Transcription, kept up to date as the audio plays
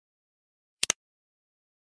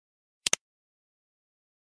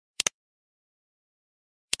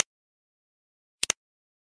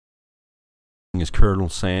posing as Colonel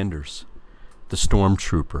Sanders, the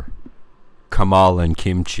Stormtrooper, Kamala and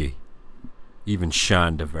Kimchi, even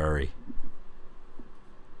Shandavari.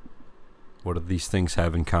 What do these things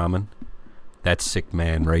have in common? That sick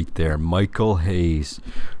man right there, Michael Hayes.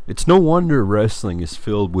 It's no wonder wrestling is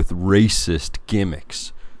filled with racist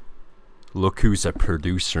gimmicks. Look who's a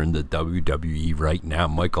producer in the WWE right now,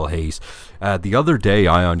 Michael Hayes. The other day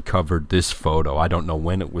I uncovered this photo. I don't know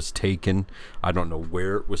when it was taken. I don't know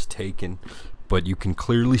where it was taken. But you can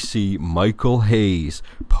clearly see Michael Hayes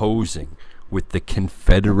posing with the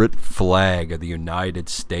Confederate flag of the United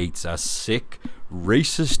States. A sick,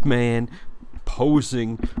 racist man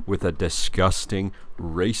posing with a disgusting,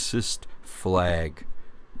 racist flag.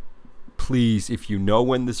 Please, if you know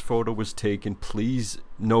when this photo was taken, please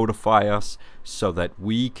notify us so that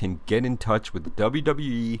we can get in touch with the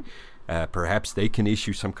WWE. Perhaps they can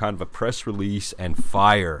issue some kind of a press release and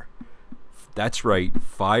fire. That's right,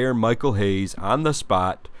 fire Michael Hayes on the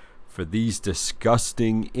spot for these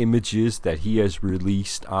disgusting images that he has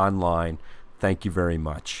released online. Thank you very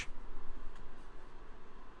much.